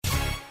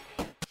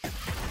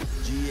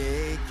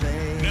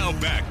Now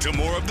back to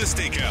more of the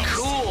Steakhouse.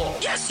 Cool.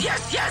 Yes,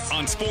 yes, yes.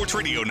 On Sports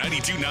Radio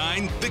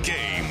 92.9, The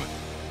Game.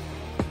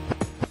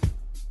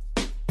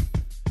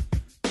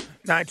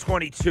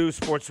 922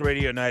 Sports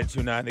Radio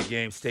 92.9 The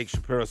Game. Steak,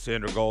 Shapiro,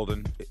 Sandra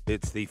Golden.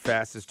 It's the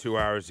fastest 2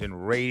 hours in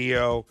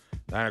radio.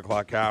 9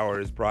 o'clock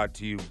hour is brought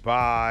to you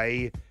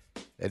by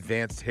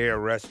Advanced Hair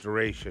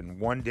Restoration.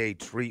 One-day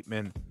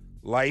treatment,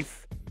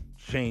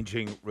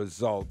 life-changing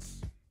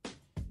results.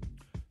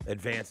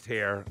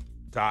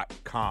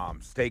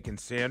 AdvancedHair.com. Steak and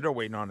Sandra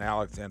waiting on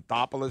Alex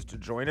Anthopoulos to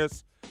join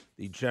us,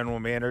 the general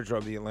manager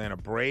of the Atlanta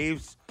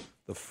Braves.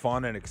 The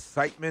fun and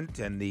excitement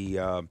and the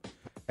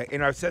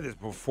and I've said this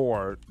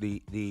before,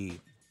 the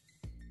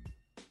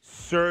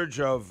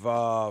surge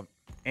of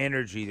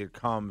energy that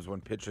comes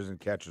when pitchers and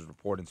catchers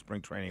report and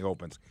spring training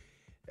opens.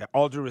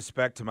 All due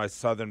respect to my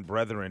southern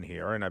brethren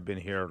here, and I've been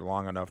here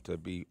long enough to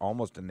be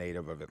almost a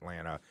native of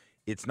Atlanta,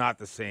 it's not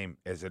the same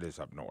as it is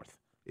up north.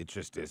 It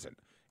just isn't.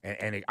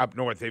 And up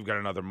north, they've got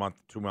another month,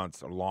 2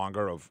 months or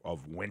longer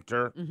of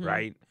winter,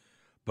 right?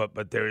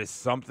 But there is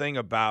something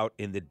about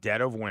in the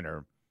dead of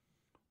winter,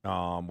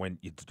 when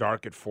it's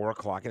dark at 4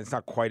 o'clock, and it's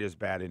not quite as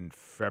bad in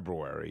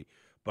February,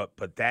 but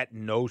that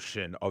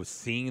notion of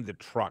seeing the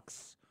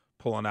trucks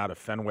pulling out of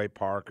Fenway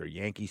Park or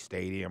Yankee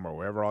Stadium or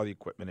wherever all the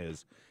equipment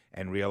is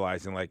and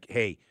realizing, like,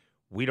 hey,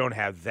 we don't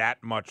have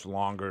that much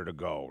longer to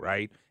go,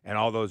 right? And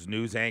all those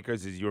news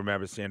anchors, as you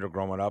remember, Sandra,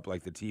 growing up,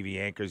 like the TV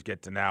anchors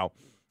get to now,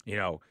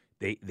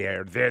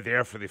 they're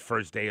there for the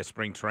first day of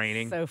spring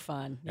training. So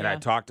fun. And I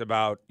talked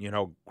about,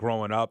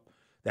 growing up,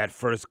 that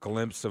first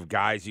glimpse of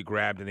guys you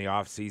grabbed in the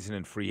offseason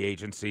and free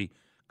agency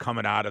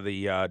coming out of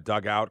the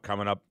dugout,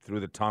 coming up through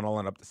the tunnel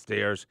and up the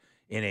stairs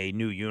in a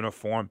new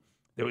uniform.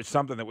 There was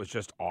something that was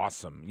just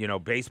awesome.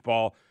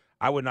 Baseball,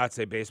 I would not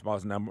say baseball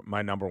is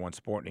my number one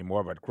sport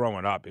anymore, but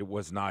growing up, it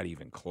was not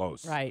even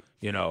close. Right.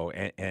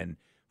 And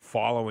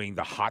following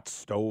the hot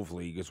stove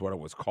league is what it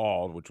was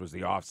called, which was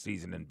the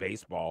offseason in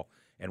baseball,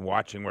 and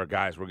watching where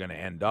guys were going to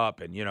end up.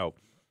 And,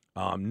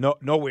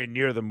 nowhere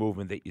near the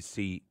movement that you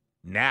see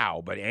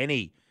now, but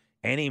any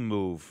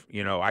move,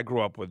 I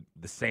grew up with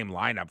the same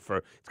lineup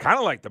it's kind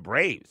of like the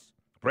Braves.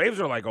 Braves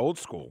are like old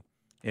school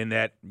in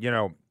that,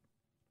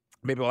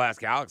 maybe we'll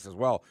ask Alex as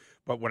well,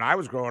 but when I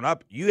was growing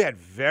up, you had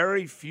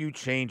very few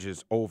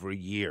changes over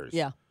years.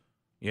 Yeah.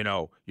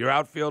 Your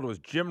outfield was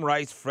Jim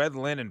Rice, Fred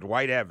Lynn, and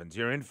Dwight Evans.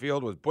 Your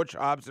infield was Butch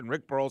Hobson,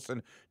 Rick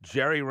Burleson,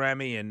 Jerry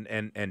Remy,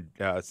 and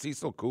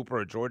Cecil Cooper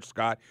or George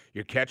Scott.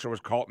 Your catcher was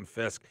Carlton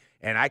Fisk.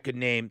 And I could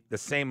name the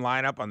same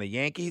lineup on the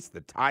Yankees, the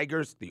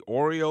Tigers, the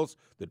Orioles,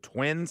 the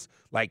Twins.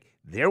 Like,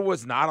 there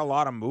was not a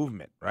lot of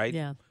movement, right?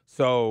 Yeah.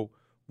 So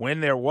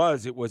when there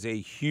was, it was a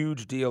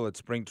huge deal at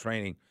spring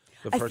training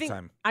the first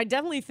time. I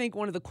definitely think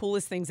one of the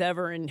coolest things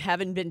ever, and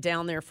having been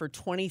down there for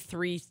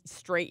 23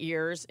 straight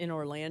years in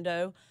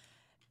Orlando,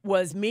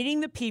 was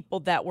meeting the people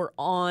that were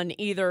on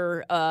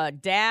either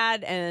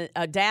dad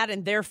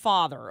and their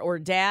father or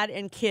dad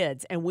and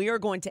kids, and we are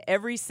going to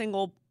every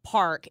single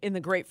park in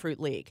the Grapefruit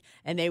League,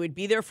 and they would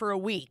be there for a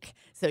week.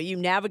 So you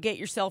navigate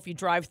yourself, you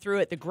drive through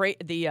it.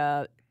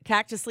 The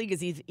Cactus League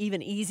is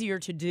even easier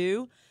to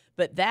do,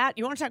 but that,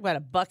 you want to talk about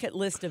a bucket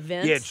list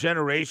event? Yeah,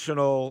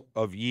 generational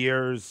of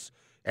years,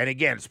 and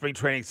again, spring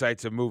training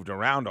sites have moved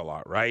around a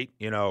lot, right?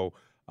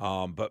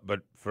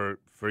 But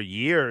for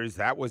years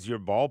that was your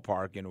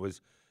ballpark, and it was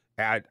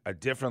at a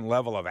different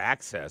level of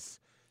access.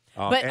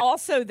 But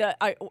also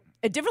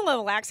a different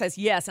level of access,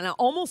 yes. And I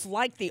almost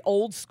like the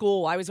old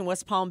school. I was in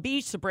West Palm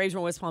Beach. The Braves were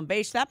in West Palm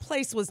Beach. That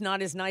place was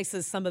not as nice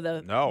as some of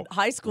the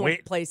high school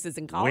places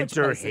and college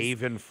Winter places.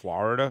 Haven,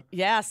 Florida.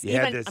 Yes.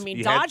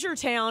 Dodger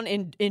Town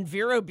in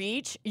Vero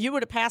Beach, you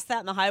would have passed that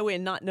in the highway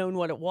and not known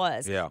what it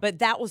was. Yeah. But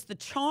that was the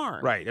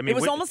charm. Right. It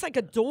was almost like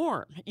a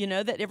dorm,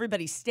 that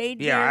everybody stayed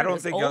near. Yeah, I don't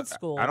think old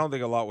school. I don't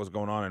think a lot was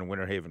going on in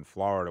Winter Haven,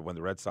 Florida when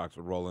the Red Sox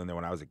would roll in there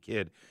when I was a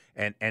kid.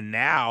 And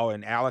now,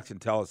 and Alex can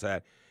tell us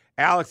that,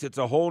 Alex, it's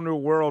a whole new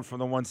world from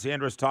the one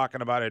Sandra's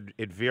talking about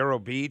at Vero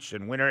Beach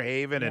and Winter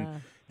Haven,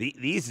 and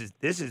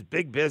this is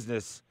big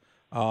business.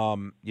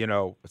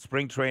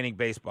 Spring training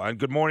baseball. And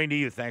good morning to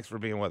you. Thanks for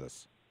being with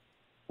us.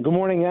 Good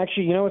morning.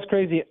 Actually, what's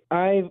crazy?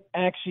 I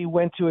actually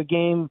went to a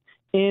game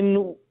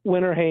in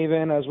Winter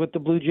Haven. I was with the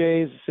Blue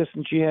Jays,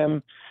 assistant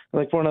GM,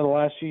 like one of the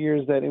last few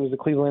years that it was the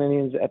Cleveland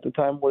Indians at the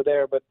time were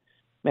there, but.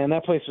 Man,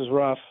 that place was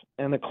rough,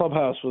 and the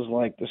clubhouse was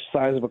like the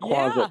size of a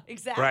closet. Yeah,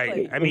 exactly.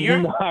 Right. I mean,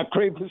 you're not a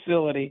great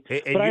facility.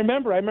 But I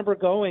remember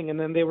going, and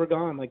then they were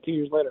gone like 2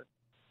 years later.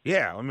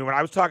 Yeah, I mean, when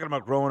I was talking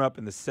about growing up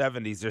in the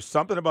 70s, there's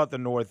something about the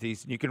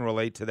Northeast, and you can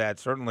relate to that.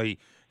 Certainly,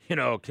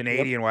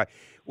 Canadian-wise.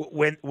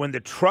 When the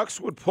trucks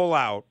would pull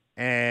out,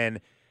 and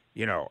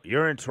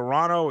you're in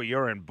Toronto, or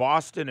you're in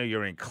Boston, or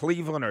you're in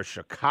Cleveland, or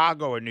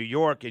Chicago, or New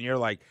York, and you're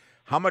like,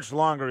 how much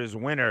longer is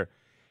winter?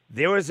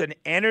 There was an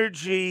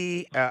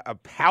energy, a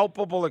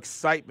palpable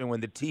excitement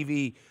when the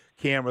TV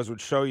cameras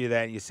would show you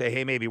that, and you say,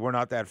 hey, maybe we're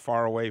not that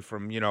far away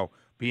from,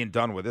 being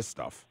done with this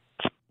stuff.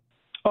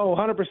 Oh,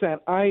 100%.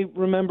 I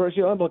remember,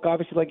 look,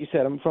 obviously, like you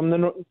said, I'm from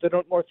the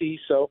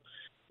Northeast, so,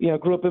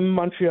 grew up in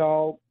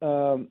Montreal,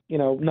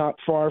 not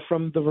far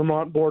from the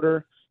Vermont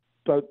border.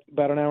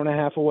 about an hour and a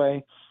half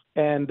away.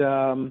 And,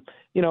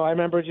 I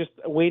remember just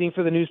waiting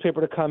for the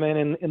newspaper to come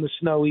in the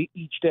snow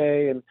each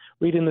day and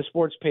reading the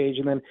sports page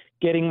and then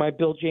getting my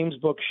Bill James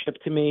book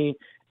shipped to me.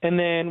 And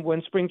then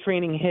when spring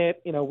training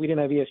hit, we didn't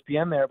have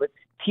ESPN there, but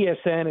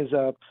TSN is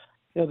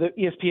the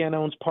ESPN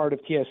owns part of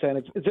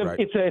TSN.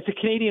 It's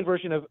a Canadian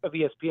version of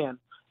ESPN.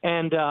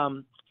 And,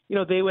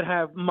 they would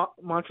have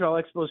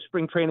Montreal Expos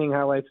spring training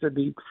highlights. There'd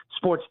be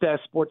sports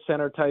desk, sports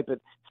center type at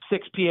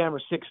 6 p.m.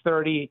 or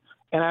 6:30.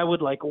 And I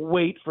would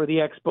wait for the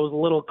Expos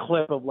little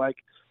clip of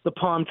the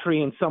palm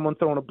tree and someone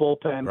throwing a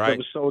bullpen. Right. I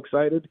was so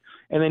excited.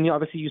 And then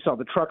obviously you saw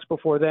the trucks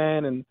before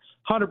then, and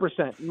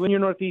 100%. When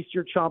you're Northeast,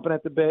 you're chomping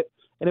at the bit.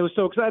 And it was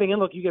so exciting.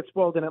 And look, you get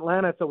spoiled in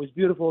Atlanta. It's always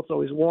beautiful. It's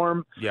always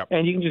warm. Yep.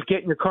 And you can just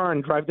get in your car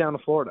and drive down to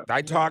Florida.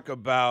 I talk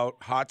about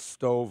Hot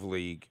Stove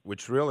League,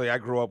 which really I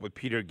grew up with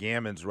Peter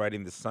Gammons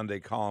writing the Sunday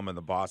column in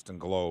the Boston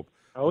Globe.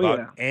 Oh,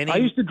 yeah. I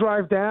used to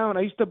drive down.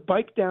 I used to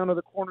bike down to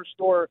the corner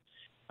store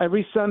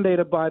every Sunday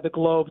to buy the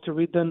Globe to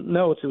read the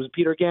notes. It was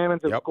Peter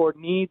Gammons. It was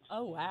Gordon Eads.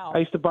 Oh, wow. I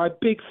used to buy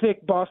big,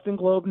 thick Boston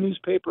Globe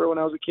newspaper when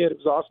I was a kid. It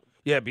was awesome.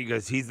 Yeah,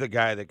 because he's the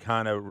guy that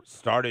kind of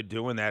started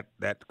doing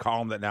that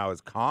column that now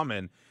is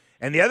common.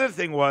 And the other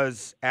thing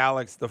was,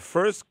 Alex, the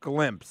first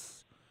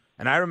glimpse,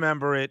 and I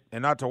remember it,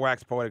 and not to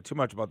wax poetic too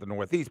much about the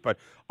Northeast, but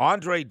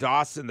Andre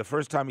Dawson, the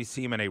first time you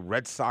see him in a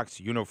Red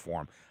Sox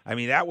uniform, I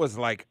mean, that was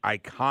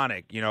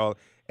iconic,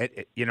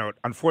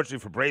 unfortunately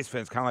for Braves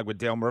fans, kind of like with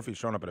Dale Murphy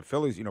showing up in a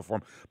Phillies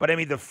uniform. But, I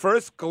mean, the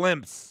first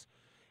glimpse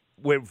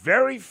where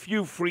very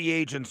few free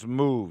agents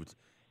moved,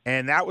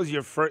 and that was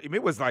your first –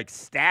 it was,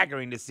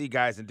 staggering to see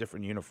guys in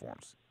different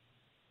uniforms.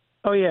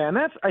 Oh, yeah, and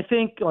that's – I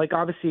think,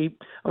 obviously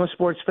I'm a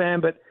sports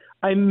fan, but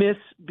I miss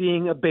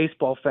being a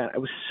baseball fan. I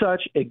was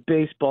such a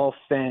baseball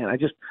fan.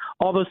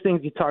 All those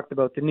things you talked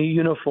about, the new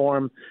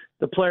uniform,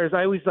 the players.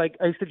 I used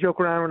to joke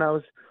around when I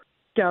was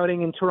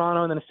scouting in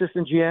Toronto and an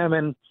assistant GM,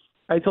 and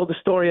I told the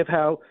story of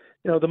how,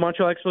 the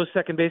Montreal Expos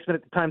second baseman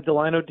at the time,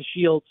 Delino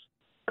DeShields,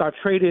 got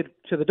traded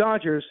to the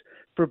Dodgers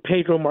for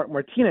Pedro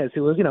Martinez,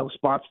 who was,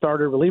 spot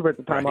starter reliever at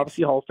the time,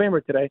 obviously Hall of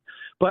Famer today.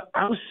 But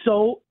I was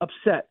so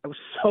upset. I was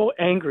so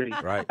angry.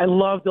 Right. I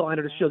love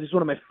Delino DeShields. He's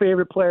one of my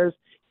favorite players.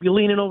 Be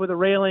leaning over the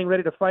railing,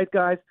 ready to fight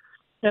guys.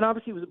 And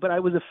obviously, but I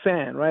was a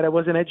fan, right? I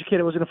wasn't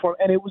educated, I wasn't informed,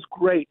 and it was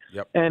great.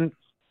 Yep. And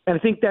I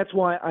think that's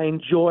why I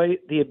enjoy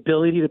the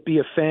ability to be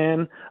a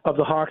fan of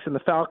the Hawks and the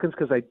Falcons,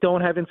 because I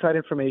don't have inside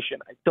information.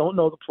 I don't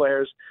know the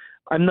players.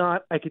 I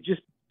could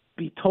just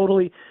be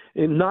totally,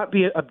 not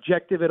be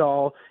objective at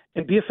all,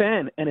 and be a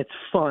fan, and it's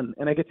fun,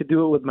 and I get to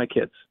do it with my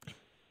kids.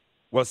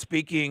 Well,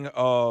 speaking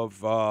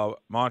of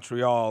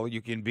Montreal,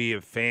 you can be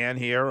a fan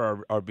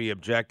here or be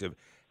objective.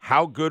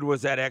 How good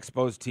was that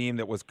Expos team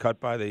that was cut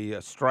by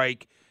the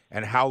strike,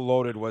 and how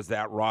loaded was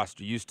that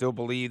roster? You still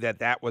believe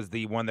that was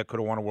the one that could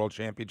have won a world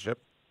championship?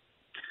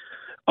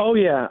 Oh,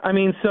 yeah. I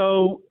mean,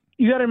 so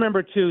you got to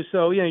remember, too,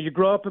 so, you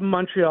grow up in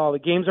Montreal. The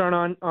games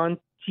aren't on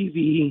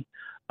TV.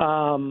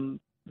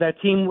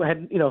 That team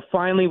had,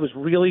 finally was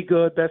really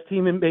good, best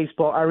team in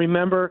baseball. I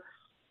remember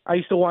I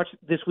used to watch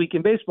This Week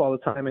in Baseball all the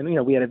time,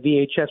 and, we had a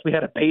VHS. We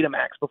had a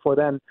Betamax before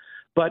then.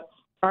 But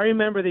I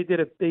remember they did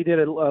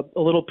a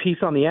little piece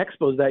on the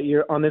Expos that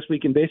year on This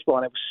Week in Baseball,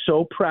 and I was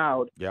so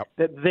proud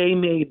that they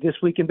made This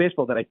Week in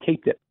Baseball that I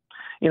taped it.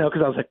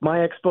 Because I was like,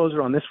 my Expos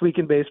are on This Week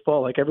in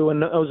Baseball, like everyone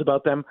knows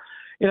about them.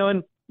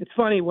 And it's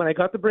funny, when I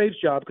got the Braves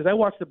job, because I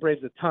watched the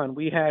Braves a ton.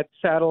 We had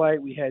satellite,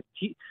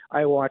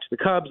 I watched the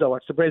Cubs, I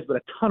watched the Braves, but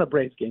a ton of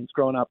Braves games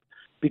growing up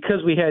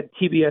because we had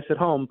TBS at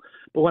home.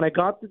 But when I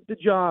got the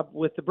job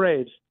with the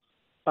Braves,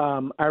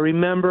 I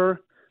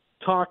remember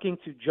talking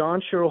to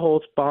John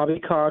Sherholtz, Bobby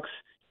Cox,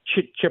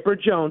 Chipper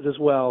Jones as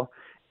well.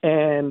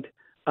 And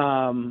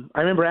I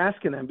remember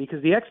asking them,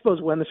 because the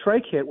Expos, when the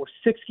strike hit, were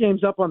 6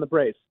 games up on the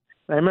Braves.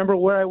 And I remember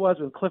where I was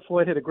when Cliff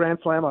Floyd hit a grand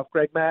slam off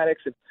Greg Maddux.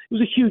 And it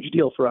was a huge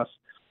deal for us.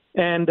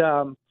 And,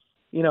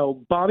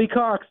 Bobby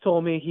Cox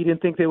told me he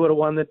didn't think they would have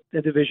won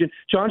the division.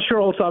 John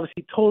Sherholtz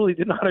obviously totally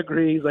did not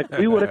agree. He's like,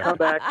 we would have come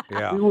back.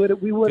 Yeah. We would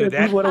have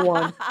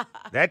won.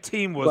 That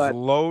team was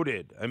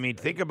loaded. I mean,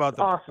 think about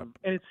the awesome.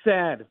 And it's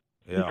sad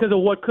because of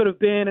what could have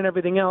been and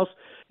everything else.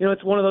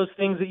 It's one of those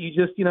things that you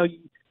just,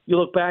 you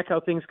look back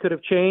how things could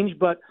have changed,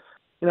 but,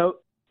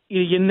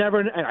 you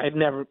never, I'd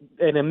never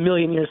in a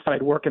million years thought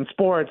I'd work in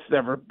sports,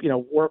 never,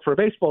 work for a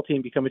baseball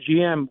team, become a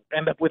GM,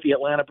 end up with the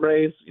Atlanta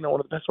Braves, one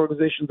of the best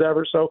organizations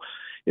ever. So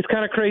it's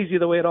kind of crazy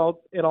the way it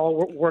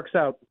all works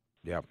out.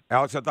 Yeah.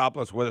 Alex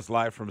Anthopoulos with us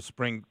live from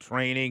spring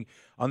training.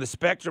 On the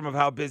spectrum of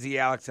how busy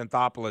Alex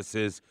Anthopoulos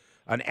is,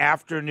 an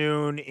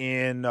afternoon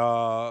in,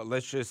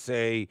 let's just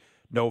say,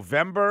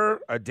 November,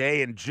 a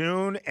day in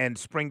June, and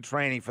spring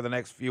training for the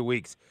next few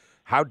weeks.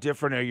 How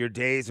different are your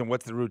days, and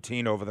what's the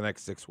routine over the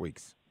next 6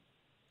 weeks?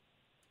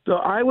 So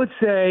I would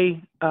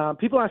say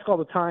people ask all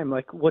the time,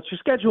 like, what's your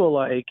schedule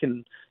like?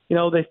 And,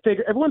 they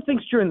figure everyone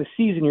thinks during the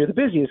season you're the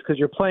busiest because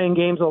you're playing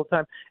games all the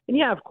time. And,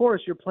 yeah, of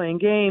course, you're playing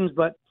games,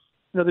 but,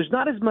 there's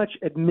not as much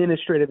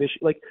administrative issue.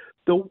 Like,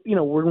 when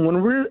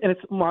we're – and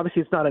it's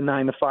obviously it's not a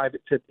 9 to 5.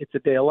 It's a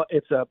day –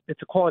 it's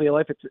a quality of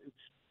life. It's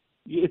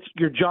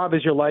your job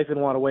is your life in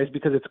a lot of ways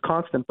because it's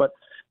constant. But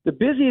the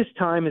busiest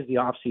time is the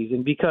off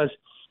season because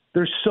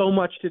there's so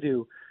much to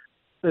do.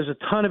 There's a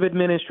ton of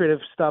administrative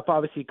stuff,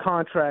 obviously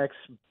contracts,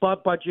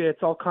 budgets,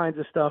 all kinds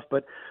of stuff.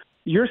 But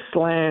you're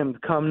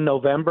slammed come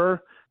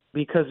November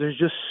because there's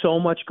just so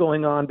much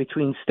going on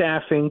between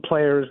staffing,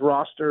 players,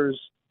 rosters,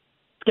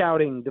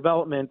 scouting,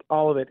 development,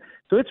 all of it.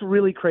 So it's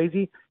really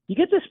crazy. You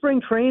get to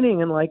spring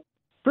training and, like,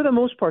 for the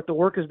most part, the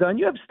work is done.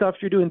 You have stuff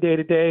you're doing day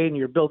to day and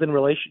you're building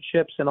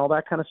relationships and all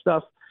that kind of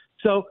stuff.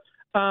 So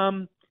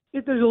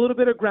there's a little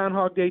bit of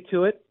Groundhog Day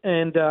to it,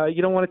 and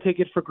you don't want to take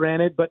it for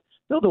granted. But,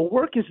 no, the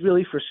work is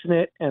really for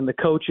Snit and the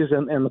coaches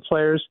and the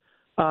players.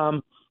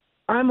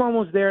 I'm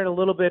almost there in a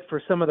little bit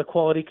for some of the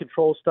quality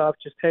control stuff.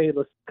 Just, hey,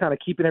 let's kind of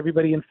keeping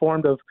everybody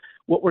informed of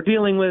what we're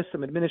dealing with,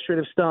 some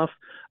administrative stuff.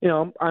 You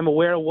know, I'm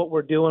aware of what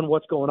we're doing,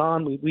 what's going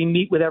on. We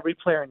meet with every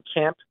player in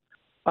camp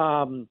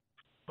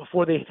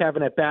before they have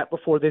an at-bat,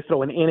 before they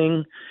throw an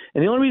inning.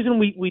 And the only reason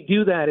we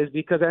do that is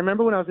because I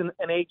remember when I was in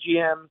an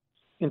AGM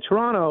in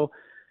Toronto,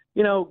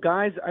 you know,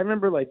 guys, I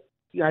remember, like,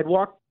 I'd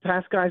walk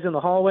past guys in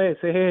the hallway and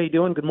say, hey, how you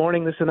doing? Good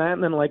morning, this and that.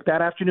 And then, like,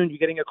 that afternoon, you're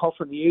getting a call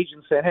from the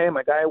agent saying, hey,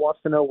 my guy wants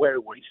to know where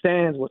he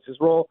stands, what's his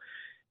role.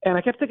 And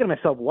I kept thinking to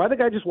myself, why the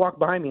guy just walk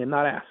behind me and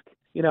not ask,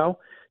 you know?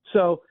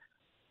 So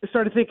I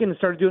started thinking and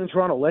started doing in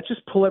Toronto, let's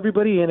just pull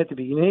everybody in at the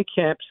beginning of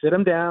camp, sit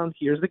them down,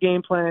 here's the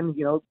game plan,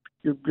 you know,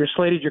 you're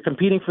slated, you're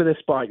competing for this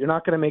spot, you're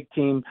not going to make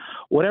team,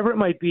 whatever it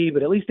might be,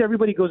 but at least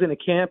everybody goes into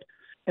camp.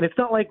 And it's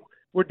not like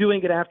we're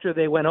doing it after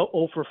they went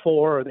 0 for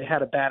 4 or they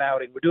had a bad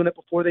outing. We're doing it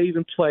before they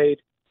even played.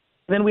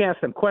 And then we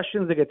ask them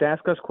questions. They get to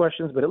ask us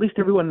questions, but at least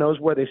everyone knows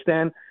where they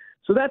stand.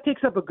 So that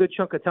takes up a good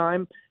chunk of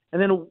time.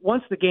 And then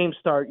once the games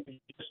start, you're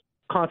just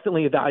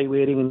constantly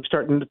evaluating and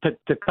starting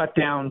to cut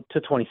down to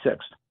 26.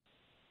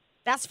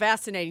 That's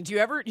fascinating. Do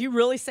you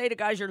really say to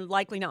guys you're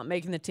likely not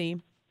making the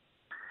team?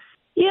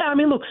 Yeah, I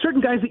mean, look, certain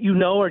guys that you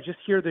know are just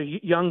here, they're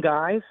young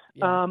guys.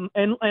 Yeah.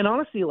 And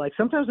honestly, like,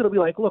 sometimes it'll be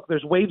like, look,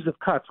 there's waves of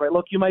cuts, right?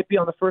 Look, you might be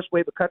on the first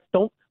wave of cuts.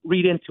 Don't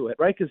read into it,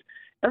 right? Because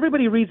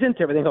everybody reads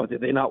into everything. Oh,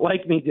 did they not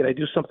like me? Did I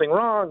do something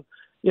wrong?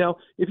 You know,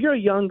 if you're a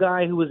young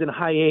guy who was in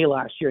high A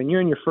last year and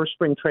you're in your first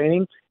spring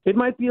training, it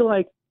might be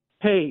like,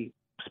 hey,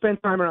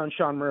 spend time around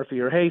Sean Murphy,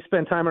 or hey,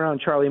 spend time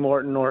around Charlie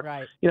Morton, or,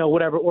 right, you know,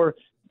 whatever, or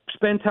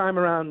spend time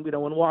around, you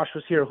know, when Wash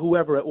was here,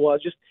 whoever it was,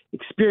 just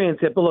experience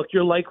it. But look,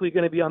 you're likely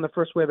going to be on the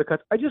first wave of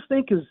cuts. I just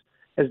think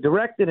as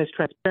direct and as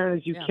transparent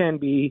as you can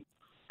be.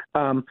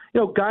 You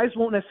know, guys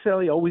won't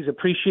necessarily always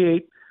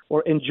appreciate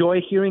or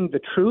enjoy hearing the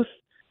truth,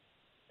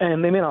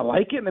 and they may not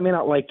like it, and they may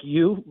not like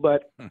you,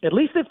 but at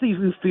least if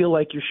you feel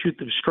like you shoot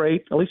them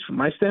straight, at least from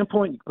my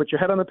standpoint, you put your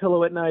head on the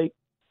pillow at night.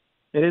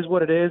 It is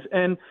what it is.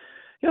 And,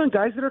 you know,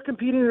 guys that are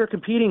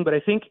competing, but I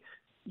think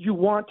you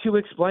want to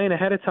explain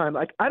ahead of time.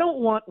 Like, I don't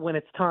want when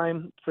it's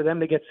time for them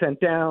to get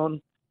sent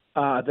down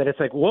that it's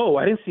like, whoa,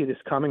 I didn't see this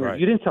coming. Right. Or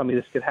you didn't tell me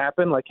this could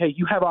happen. Like, hey,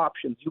 you have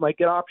options. You might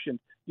get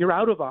options. You're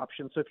out of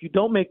options. So if you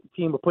don't make the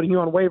team, we're putting you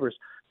on waivers.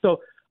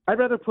 So I'd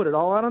rather put it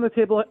all out on the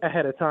table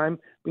ahead of time.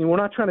 I mean, we're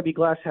not trying to be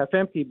glass half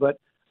empty, but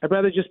I'd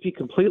rather just be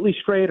completely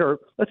straight. Or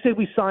let's say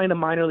we sign a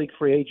minor league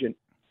free agent.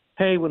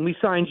 Hey, when we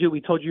signed you,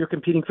 we told you you're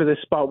competing for this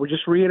spot. We're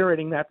just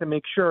reiterating that to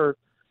make sure,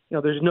 you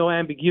know, there's no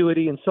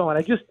ambiguity and so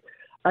on.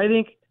 I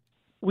think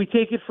we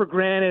take it for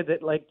granted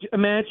that, like,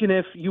 imagine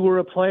if you were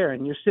a player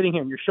and you're sitting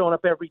here and you're showing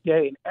up every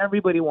day and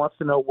everybody wants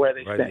to know where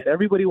they stand.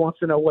 Everybody wants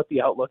to know what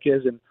the outlook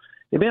is, and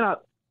they may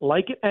not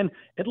like it. And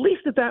at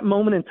least at that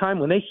moment in time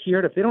when they hear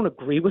it, if they don't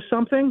agree with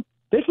something,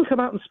 they can come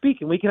out and speak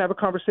and we can have a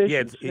conversation.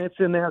 Yeah, Snit's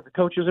in there, the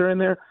coaches are in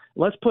there.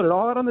 Let's put it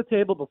all out on the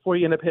table before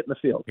you end up hitting the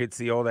field. It's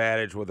the old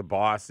adage with a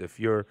boss: if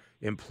your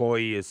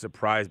employee is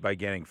surprised by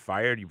getting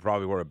fired, you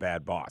probably were a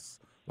bad boss.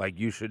 Like,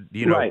 you should,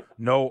 you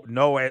know,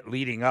 know it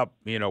leading up,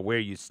 you know, where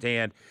you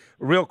stand.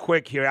 Real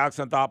quick here, Alex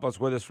Anthopoulos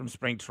with us from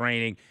spring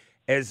training.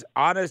 As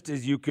honest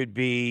as you could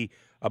be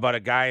about a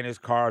guy in his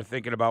car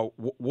thinking about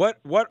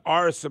what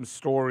are some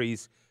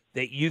stories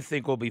that you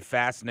think will be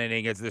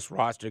fascinating as this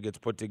roster gets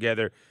put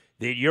together,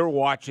 that you're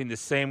watching the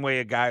same way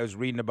a guy who's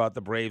reading about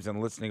the Braves and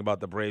listening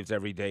about the Braves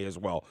every day as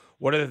well?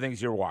 What are the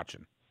things you're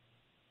watching?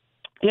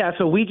 Yeah,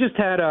 so we just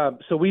had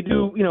so we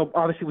do, you know,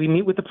 obviously we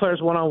meet with the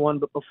players one-on-one,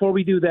 but before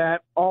we do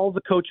that, all the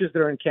coaches that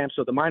are in camp,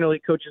 so the minor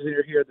league coaches that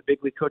are here, the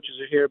big league coaches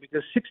are here,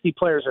 because 60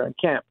 players are in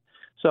camp.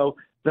 So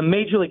the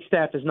major league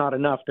staff is not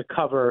enough to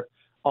cover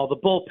all the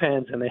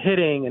bullpens and the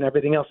hitting and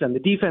everything else, and the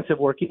defensive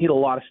work. You need a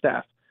lot of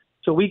staff.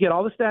 So we get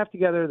all the staff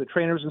together, the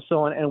trainers and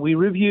so on, and we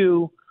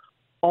review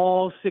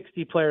all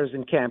 60 players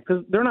in camp,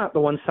 because they're not the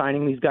ones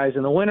signing these guys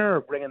in the winter or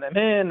bringing them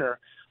in, or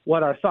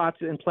what our thoughts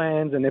and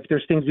plans, and if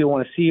there's things we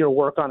want to see or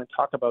work on and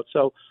talk about.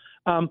 So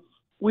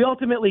we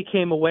ultimately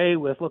came away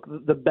with, look,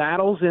 the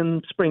battles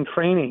in spring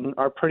training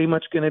are pretty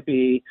much going to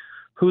be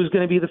who's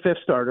going to be the fifth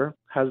starter,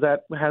 how's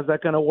that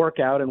going to work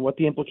out, and what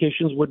the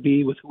implications would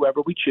be with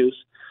whoever we choose.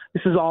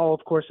 This is all,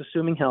 of course,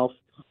 assuming health.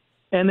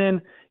 And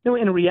then, you know,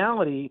 in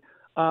reality,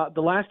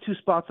 the last two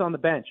spots on the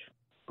bench,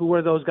 who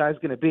are those guys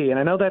going to be? And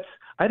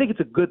I think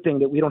it's a good thing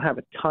that we don't have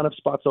a ton of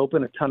spots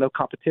open, a ton of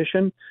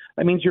competition.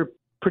 That means you're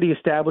pretty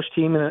established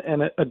team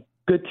and a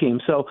good team.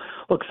 So,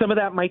 look, some of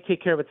that might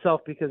take care of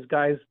itself because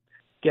guys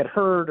get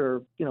hurt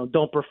or,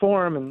 don't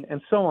perform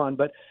and so on.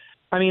 But,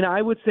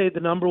 I would say the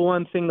number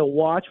one thing to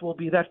watch will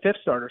be that fifth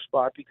starter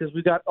spot because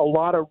we've got a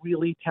lot of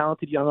really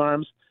talented young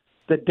arms.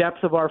 The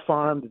depth of our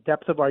farm, the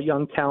depth of our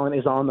young talent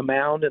is on the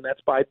mound, and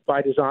that's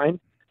by design.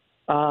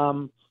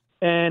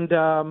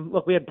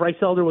 Look, we had Bryce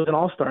Elder was an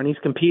all-star, and he's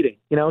competing,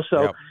 so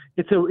yep.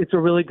 It's a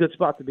really good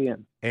spot to be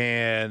in.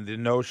 And the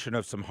notion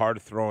of some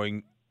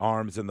hard-throwing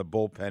arms in the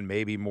bullpen,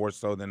 maybe more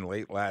so than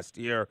late last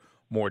year,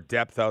 more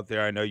depth out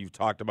there. I know you've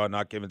talked about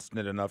not giving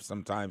Snit enough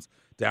sometimes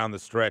down the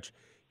stretch.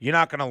 You're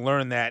not going to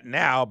learn that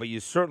now, but you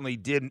certainly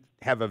did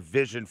have a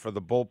vision for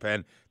the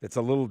bullpen that's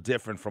a little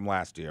different from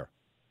last year.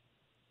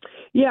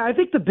 Yeah, I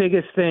think the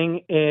biggest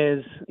thing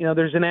is,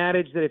 there's an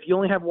adage that if you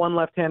only have one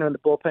left-hander in the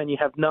bullpen, you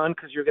have none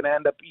because you're going to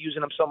end up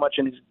using him so much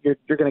and you're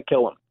going to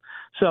kill him.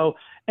 So,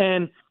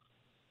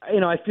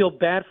 I feel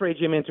bad for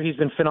A.J. Minter. He's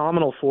been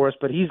phenomenal for us,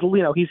 but he's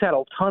had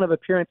a ton of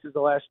appearances the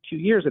last 2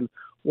 years, and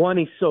one,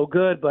 he's so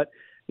good, but,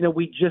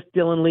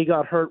 Dylan Lee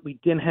got hurt. We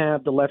didn't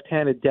have the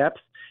left-handed depth,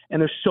 and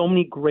there's so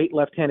many great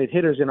left-handed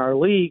hitters in our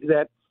league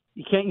that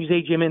you can't use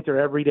A.J. Minter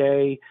every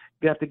day.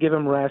 You have to give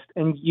him rest,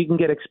 and you can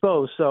get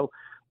exposed. So,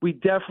 we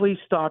definitely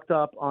stocked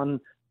up on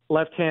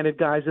left-handed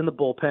guys in the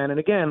bullpen. And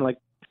again,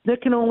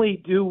 Snit can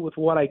only do with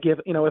what I give.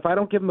 If I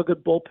don't give him a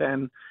good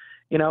bullpen,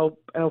 I know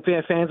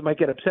fans might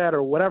get upset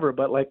or whatever,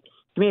 but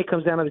to me, it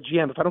comes down to the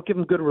GM. If I don't give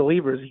him good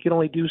relievers, he can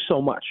only do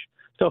so much.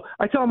 So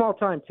I tell him all the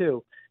time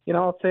too.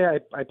 I'll say I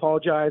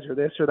apologize or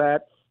this or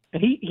that,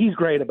 and he's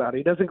great about it.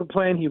 He doesn't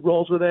complain. He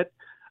rolls with it.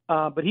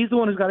 But he's the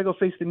one who's got to go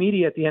face the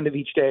media at the end of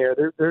each day.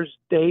 Or there's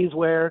days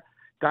where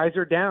guys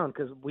are down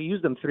because we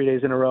use them 3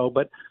 days in a row,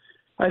 but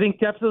I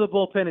think depth of the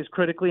bullpen is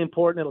critically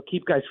important. It'll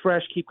keep guys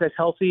fresh, keep guys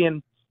healthy.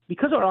 And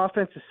because our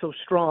offense is so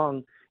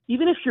strong,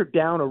 even if you're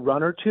down a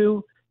run or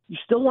two, you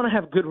still want to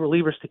have good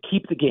relievers to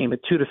keep the game at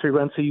 2 to 3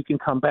 runs so you can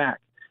come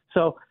back.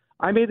 So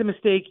I made the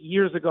mistake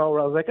years ago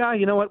where I was like,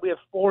 you know what? We have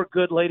 4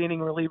 good late inning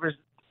relievers.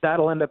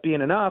 That'll end up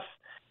being enough.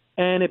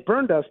 And it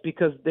burned us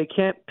because they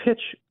can't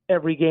pitch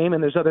every game.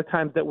 And there's other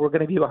times that we're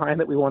going to be behind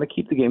that we want to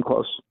keep the game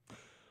close.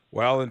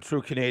 Well, in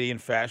true Canadian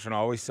fashion,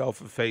 always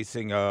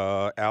self-effacing,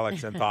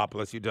 Alex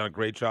Anthopoulos, you've done a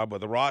great job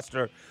with the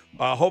roster.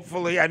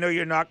 Hopefully, I know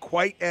you're not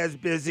quite as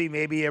busy.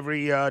 Maybe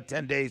every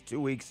 10 days, 2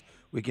 weeks,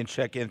 we can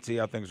check in, see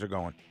how things are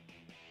going.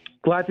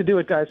 Glad to do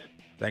it, guys.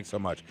 Thanks so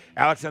much.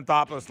 Alex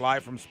Anthopoulos,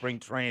 live from spring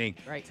training,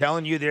 right.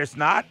 Telling you there's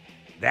not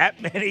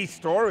that many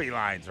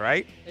storylines,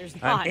 right?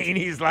 There's not.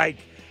 He's like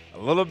a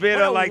little bit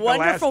what of like the last two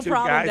guys. Wonderful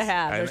problem to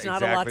have. There's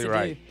not exactly a lot to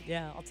right. do.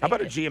 Yeah, I'll take How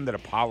about it. a GM that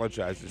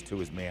apologizes to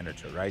his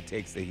manager, right?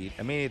 Takes the heat.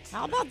 It's.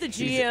 How about the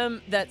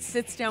GM that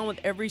sits down with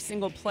every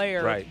single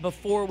player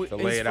before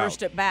his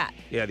first at bat?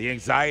 Yeah, the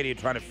anxiety of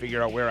trying to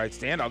figure out where I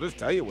stand. I'll just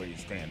tell you where you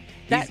stand.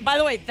 By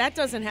the way, that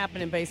doesn't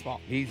happen in baseball.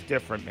 He's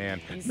different,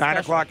 man. He's 9 special.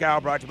 o'clock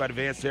hour brought to you by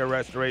Advanced Hair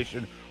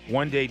Restoration.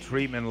 One-day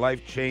treatment,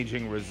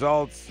 life-changing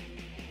results.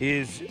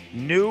 Is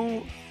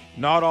new,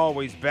 not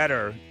always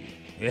better.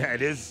 Yeah,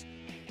 it is.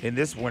 In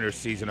this winter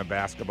season of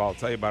basketball. I'll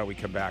tell you about it when we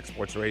come back.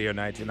 Sports Radio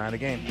 92.9 The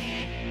Game.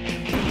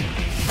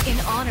 In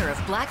honor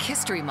of Black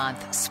History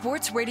Month,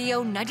 Sports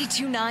Radio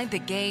 92.9 The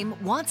Game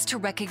wants to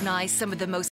recognize some of the most